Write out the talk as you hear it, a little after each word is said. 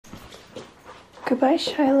Goodbye,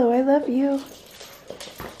 Shiloh, I love you.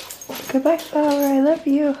 Goodbye, Flower, I love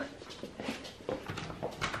you.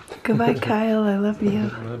 Goodbye, Kyle, I love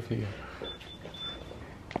you. I love you.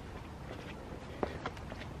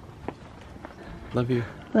 Love you.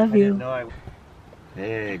 Love you.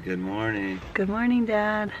 Hey, good morning. Good morning,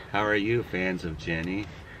 Dad. How are you, fans of Jenny?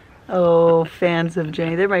 Oh, fans of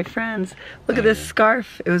Jenny. They're my friends. Look at this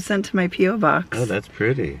scarf. It was sent to my P.O. box. Oh, that's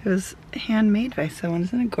pretty. It was handmade by someone.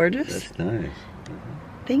 Isn't it gorgeous? That's nice.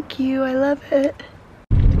 Thank you. I love it.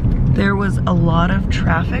 There was a lot of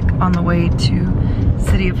traffic on the way to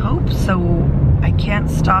City of Hope, so I can't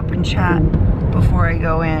stop and chat before I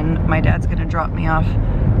go in. My dad's gonna drop me off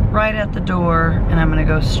right at the door and I'm gonna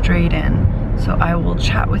go straight in. So I will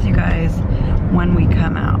chat with you guys when we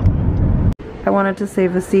come out. I wanted to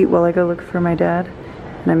save a seat while I go look for my dad,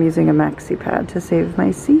 and I'm using a maxi pad to save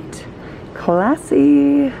my seat.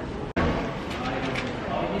 Classy.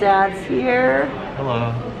 Dad's here.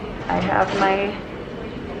 Hello. I have my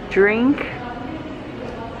drink.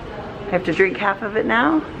 I have to drink half of it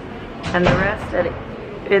now, and the rest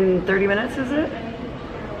in 30 minutes, is it?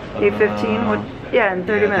 8:15? Yeah, in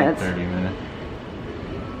 30 minutes. 30 minutes.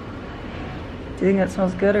 Do you think that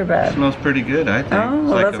smells good or bad? It smells pretty good, I think. Oh,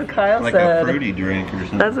 well, that's what Kyle said. Like a fruity drink or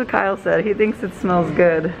something. That's what Kyle said. He thinks it smells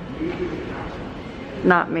good.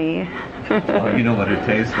 Not me. Oh, you know what it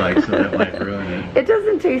tastes like, so that might ruin it. It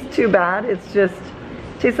doesn't taste too bad. It's just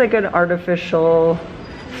tastes like an artificial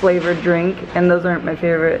flavored drink, and those aren't my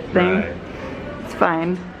favorite thing. Right. It's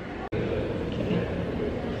fine.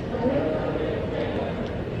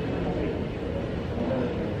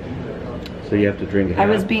 So you have to drink half? I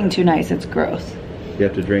was being too nice. It's gross. You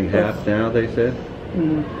have to drink half now, they said?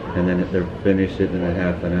 Mm. And then they're finished it in a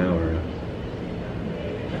half an hour.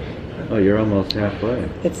 Oh, you're almost halfway.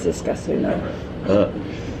 It's disgusting though.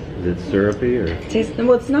 Is it syrupy or?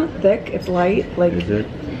 Well, it's not thick. It's light. Like. Is it?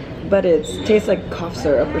 But it tastes like cough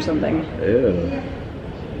syrup or something. Ew.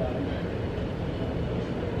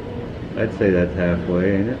 I'd say that's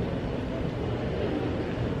halfway, ain't it?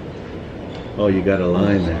 Oh, you got a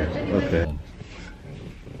line there. Okay.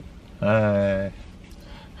 Hi.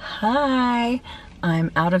 Hi.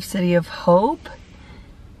 I'm out of City of Hope.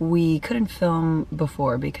 We couldn't film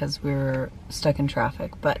before because we were stuck in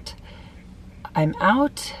traffic, but I'm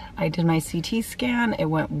out. I did my CT scan. It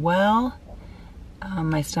went well.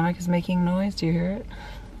 My stomach is making noise. Do you hear it?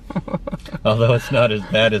 Although it's not as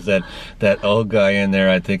bad as that old guy in there.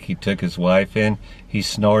 I think he took his wife in. He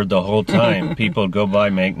snored the whole time. People go by,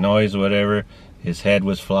 make noise, whatever. His head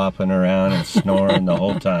was flopping around and snoring the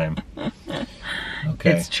whole time.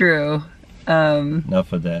 Okay. It's true.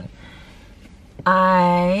 Enough of that.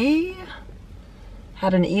 I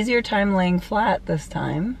had an easier time laying flat this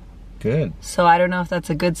time. Good. So I don't know if that's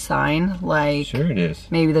a good sign. Like, sure it is.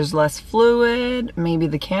 Maybe there's less fluid, maybe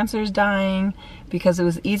the cancer's dying, because it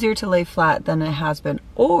was easier to lay flat than it has been.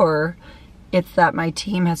 Or it's that my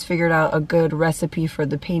team has figured out a good recipe for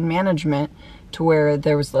the pain management to where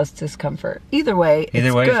there was less discomfort. Either way,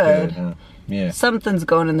 it's good. Huh? Yeah. Something's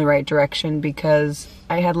going in the right direction because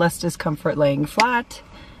I had less discomfort laying flat,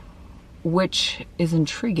 which is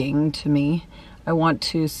intriguing to me. I want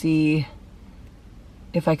to see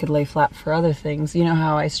if I could lay flat for other things. You know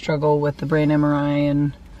how I struggle with the brain MRI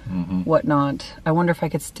and whatnot. I wonder if I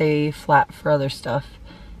could stay flat for other stuff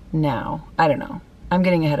now. I don't know. I'm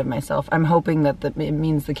getting ahead of myself. I'm hoping that it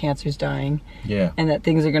means the cancer's dying. Yeah. And that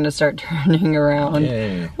things are going to start turning around.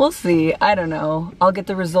 Yay. We'll see. I don't know. I'll get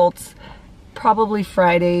the results probably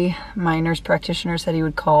Friday. My nurse practitioner said he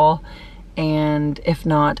would call. And if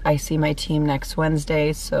not, I see my team next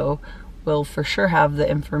Wednesday. So we'll for sure have the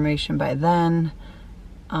information by then.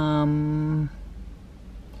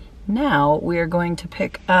 Now we are going to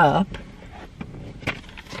pick up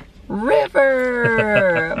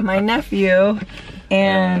River, my nephew,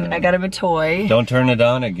 and I got him a toy. Don't turn it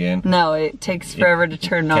on again. No, it takes forever to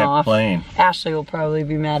turn off. Playing. Ashley will probably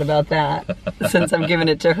be mad about that since I'm giving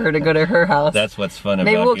it to her to go to her house. That's what's fun about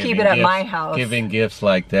Maybe we'll keep it at my house. Giving gifts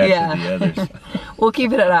like that to the others. We'll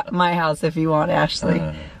keep it at my house if you want, Ashley.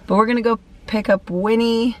 But we're gonna go pick up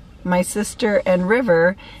Winnie, my sister, and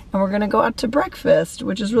River, and we're gonna go out to breakfast,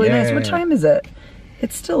 which is really nice. What time is it?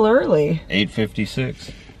 It's still early.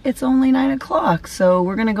 8:56. It's only 9 o'clock, so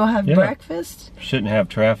we're gonna go have breakfast. Shouldn't have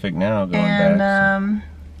traffic now going and, back.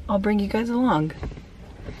 I'll bring you guys along.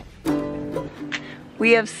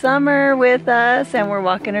 We have Summer with us, and we're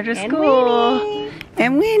walking her to school. Winnie.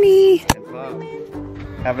 And Winnie.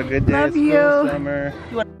 Have a good day Love at school, you. Summer.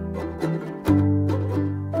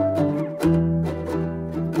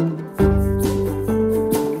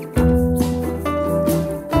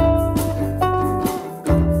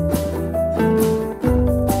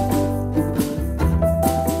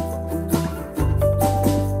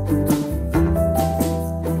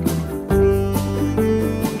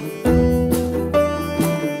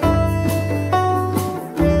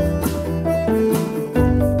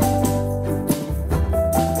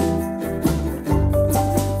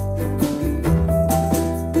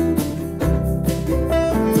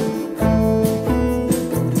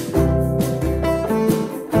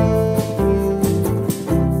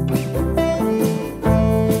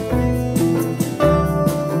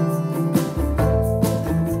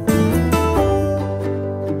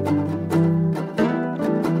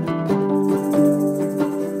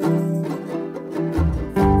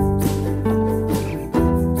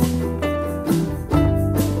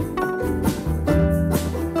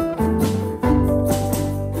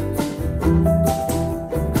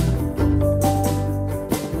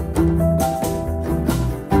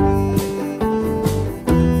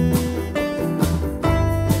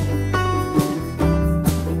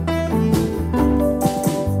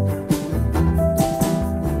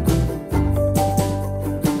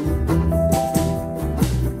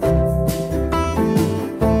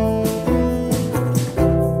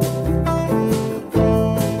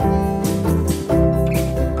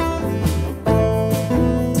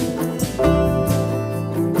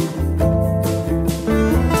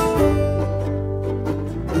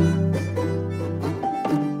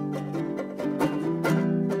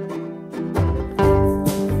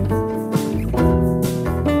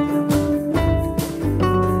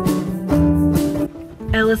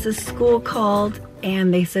 Ellis's school called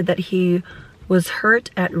and they said that he was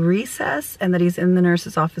hurt at recess and that he's in the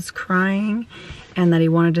nurse's office crying and that he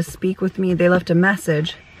wanted to speak with me. They left a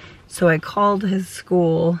message. So I called his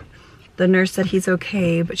school. The nurse said he's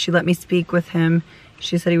okay, but she let me speak with him.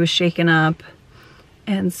 She said he was shaken up.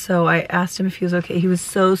 And so I asked him if he was okay. He was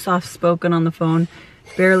so soft-spoken on the phone,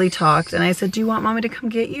 barely talked. And I said, do you want mommy to come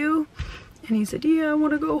get you? And he said, yeah, I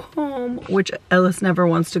want to go home, which Ellis never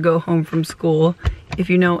wants to go home from school. If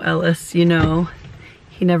you know Ellis, you know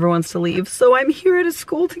he never wants to leave. So I'm here at his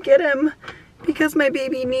school to get him because my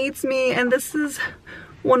baby needs me. And this is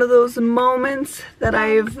one of those moments that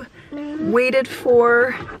I've waited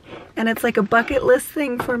for. And it's like a bucket list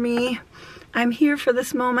thing for me. I'm here for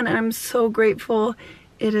this moment and I'm so grateful.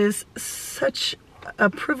 It is such a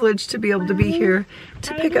privilege to be able to be here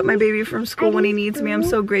to pick up my baby from school when he needs me. I'm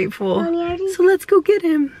so grateful. So let's go get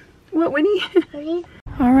him. What, Winnie?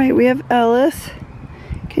 All right, we have Ellis.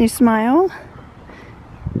 Can you smile?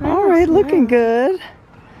 All right, looking good.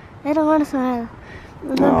 I don't want to smile.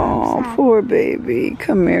 Oh, poor baby.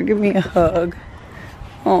 Come here, give me a hug.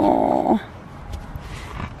 Oh.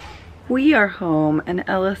 We are home and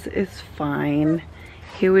Ellis is fine.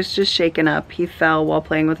 He was just shaken up. He fell while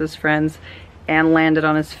playing with his friends and landed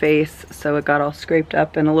on his face, so it got all scraped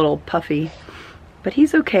up and a little puffy. But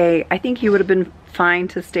he's okay. I think he would have been fine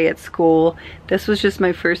to stay at school. This was just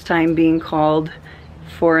my first time being called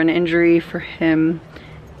for an injury for him,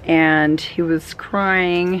 and he was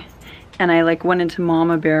crying, and I like went into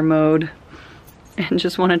mama bear mode and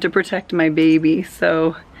just wanted to protect my baby.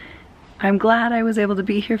 So I'm glad I was able to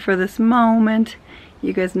be here for this moment.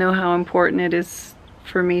 You guys know how important it is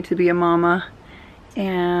for me to be a mama.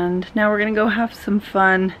 And now we're gonna go have some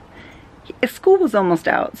fun. School was almost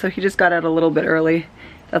out, so he just got out a little bit early.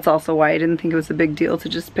 That's also why I didn't think it was a big deal to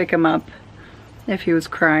just pick him up if he was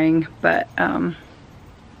crying. But I'm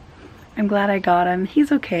glad I got him.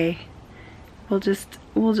 He's okay. We'll just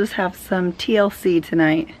have some TLC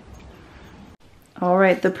tonight. All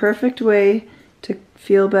right, the perfect way to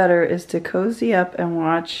feel better is to cozy up and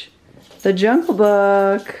watch The Jungle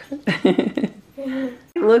Book.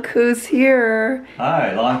 Look who's here.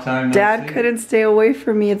 Hi, long time no Dad see. couldn't stay away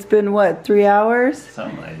from me. It's been what, 3 hours?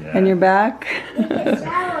 Something like that. And you're back?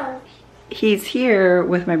 He's here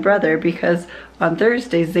with my brother because on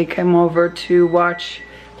Thursdays they come over to watch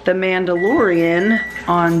The Mandalorian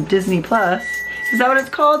on Disney Plus. Is that what it's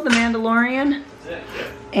called? The Mandalorian?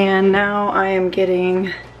 And now I am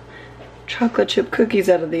getting chocolate chip cookies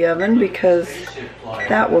out of the oven because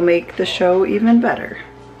that will make the show even better.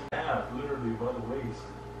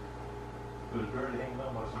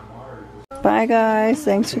 Bye guys,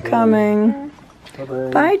 thanks for coming.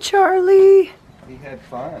 Bye Charlie. He had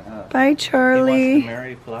fun, huh? Bye Charlie. He wants to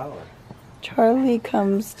marry Flower. Charlie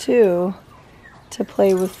comes too to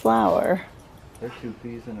play with Flower. They're two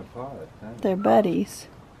peas in a pod, huh? They're buddies.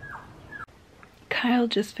 Kyle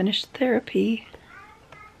just finished therapy.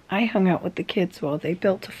 I hung out with the kids while they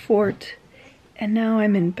built a fort. And now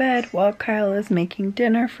I'm in bed while Kyle is making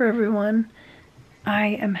dinner for everyone. I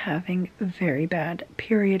am having very bad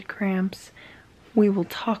period cramps. We will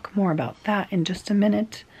talk more about that in just a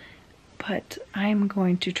minute. But I'm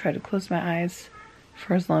going to try to close my eyes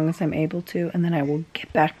for as long as I'm able to, and then I will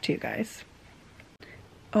get back to you guys.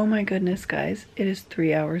 Oh my goodness, guys. It is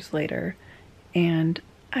 3 hours later, and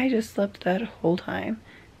I just slept that whole time.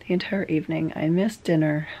 The entire evening. I missed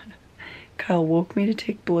dinner. Kyle woke me to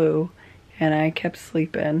take Blue, and I kept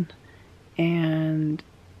sleeping. And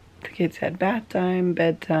the kids had bath time,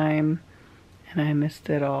 bedtime, and I missed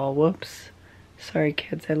it all. Whoops. Sorry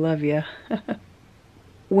kids, I love you.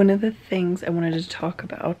 One of the things I wanted to talk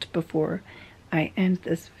about before I end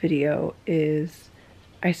this video is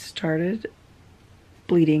I started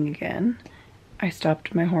bleeding again. I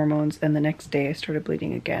stopped my hormones and the next day I started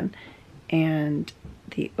bleeding again. And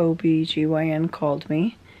the OBGYN called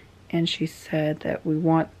me and she said that we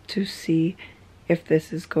want to see if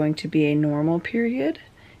this is going to be a normal period.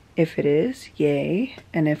 If it is, yay.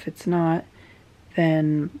 And if it's not,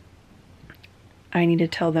 then I need to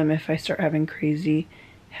tell them if I start having crazy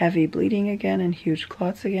heavy bleeding again and huge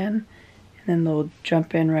clots again, and then they'll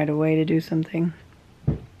jump in right away to do something.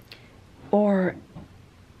 Or,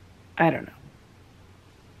 I don't know.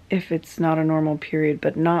 If it's not a normal period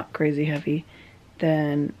but not crazy heavy,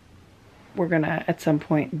 then we're gonna at some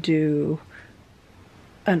point do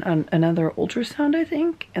another ultrasound, I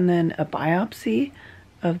think, and then a biopsy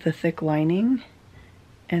of the thick lining,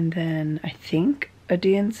 and then I think a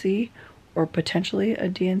DNC, or potentially a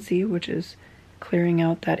DNC, which is clearing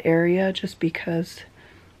out that area, just because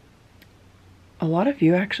a lot of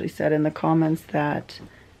you actually said in the comments that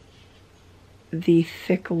the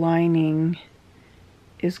thick lining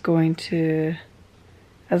is going to,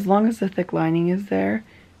 as long as the thick lining is there,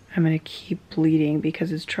 I'm going to keep bleeding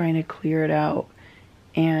because it's trying to clear it out.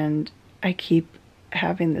 And I keep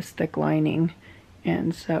having this thick lining.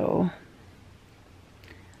 And so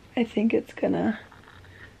I think it's gonna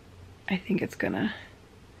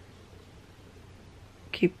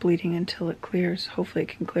keep bleeding until it clears. Hopefully it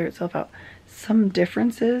can clear itself out. Some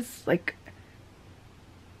differences, like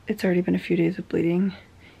it's already been a few days of bleeding.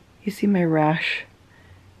 You see my rash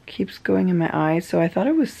keeps going in my eyes. So I thought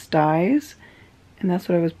it was styes, and that's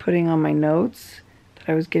what I was putting on my notes, that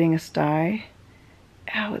I was getting a sty.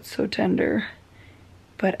 Ow, it's so tender.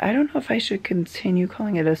 But I don't know if I should continue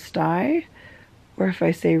calling it a sty or if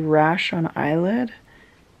I say rash on eyelid.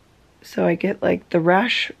 So I get like, the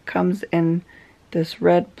rash comes in this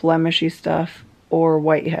red blemishy stuff or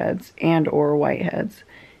whiteheads or whiteheads.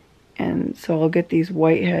 And so I'll get these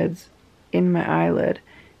whiteheads in my eyelid.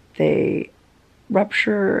 They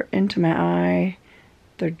rupture into my eye.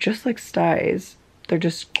 They're just like styes. They're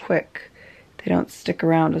just quick. They don't stick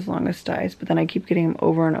around as long as styes, but then I keep getting them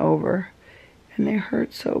over and over. And they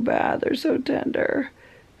hurt so bad. They're so tender.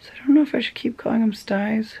 So I don't know if I should keep calling them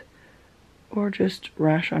styes or just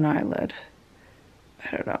rash on eyelid.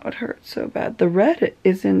 I don't know. It hurts so bad. The red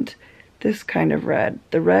isn't this kind of red.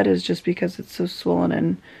 The red is just because it's so swollen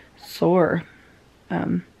and sore.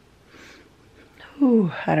 I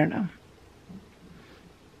don't know.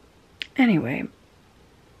 Anyway,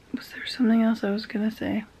 was there something else I was gonna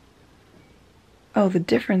say? Oh, the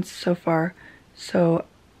difference so far. So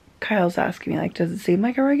Kyle's asking me, like, does it seem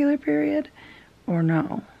like a regular period or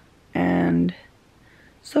no? And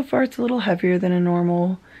so far it's a little heavier than a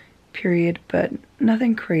normal period, but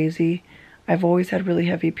nothing crazy. I've always had really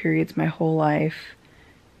heavy periods my whole life.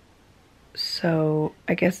 So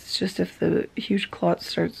I guess it's just if the huge clot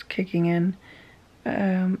starts kicking in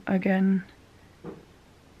again,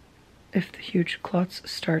 if the huge clots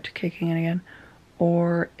start kicking in again,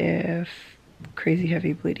 or if crazy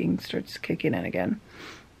heavy bleeding starts kicking in again.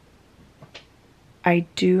 I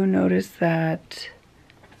do notice that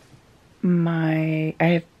I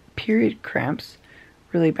have period cramps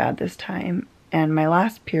really bad this time, and my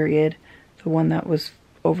last period, the one that was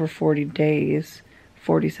over 40 days,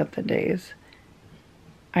 40 something days,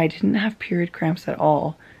 I didn't have period cramps at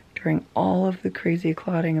all during all of the crazy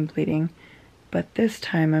clotting and bleeding, but this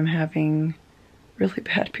time I'm having really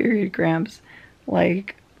bad period cramps,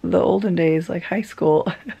 like the olden days, like high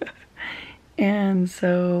school. And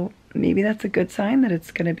so maybe that's a good sign that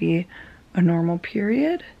it's going to be a normal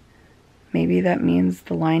period. Maybe that means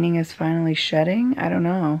the lining is finally shedding. I don't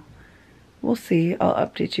know. We'll see. I'll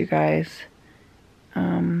update you guys.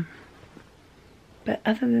 But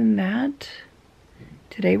other than that,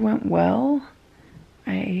 today went well.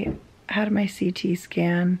 I had my CT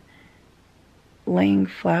scan. Laying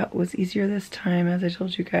flat was easier this time, as I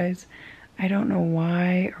told you guys. I don't know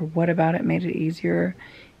why or what about it made it easier.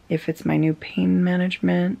 If it's my new pain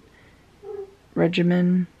management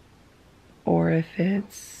regimen, or if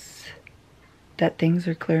it's that things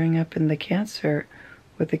are clearing up in the cancer,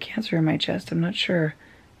 with the cancer in my chest. I'm not sure,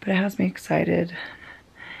 but it has me excited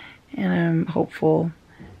and I'm hopeful,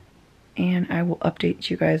 and I will update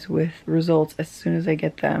you guys with results as soon as I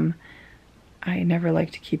get them. I never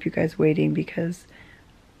like to keep you guys waiting because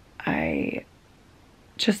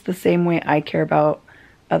just the same way I care about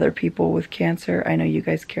other people with cancer, I know you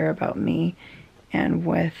guys care about me, and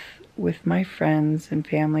with my friends and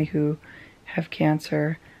family who have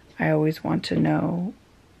cancer, I always want to know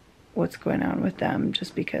what's going on with them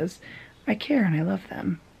just because I care and I love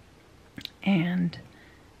them. And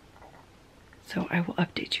so I will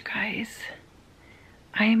update you guys.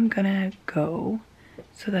 I am gonna go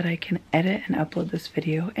so that I can edit and upload this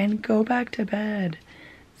video and go back to bed.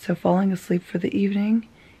 So falling asleep for the evening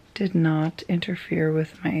did not interfere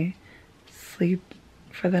with my sleep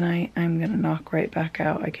for the night. I'm gonna knock right back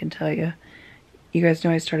out, I can tell you. You guys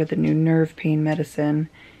know I started the new nerve pain medicine,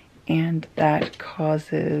 and that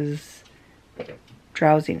causes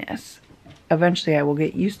drowsiness. Eventually I will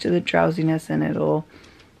get used to the drowsiness and it'll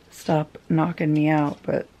stop knocking me out,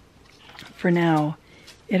 but for now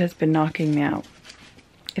it has been knocking me out.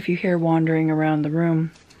 If you hear wandering around the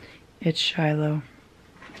room, it's Shiloh,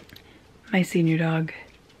 my senior dog.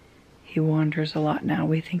 He wanders a lot now.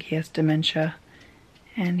 We think he has dementia,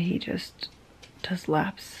 and he just does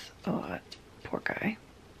laps a lot. Poor guy.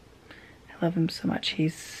 I love him so much.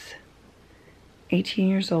 He's 18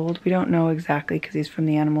 years old. We don't know exactly because he's from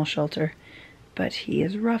the animal shelter, but he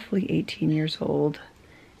is roughly 18 years old,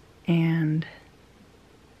 and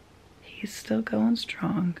he's still going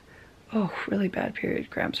strong. Oh, really bad period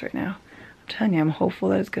cramps right now. I'm telling you, I'm hopeful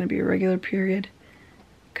that it's going to be a regular period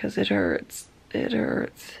because it hurts. It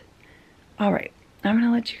hurts. All right, I'm going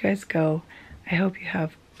to let you guys go. I hope you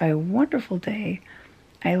have a wonderful day.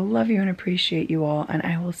 I love you and appreciate you all, and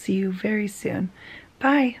I will see you very soon.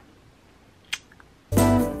 Bye.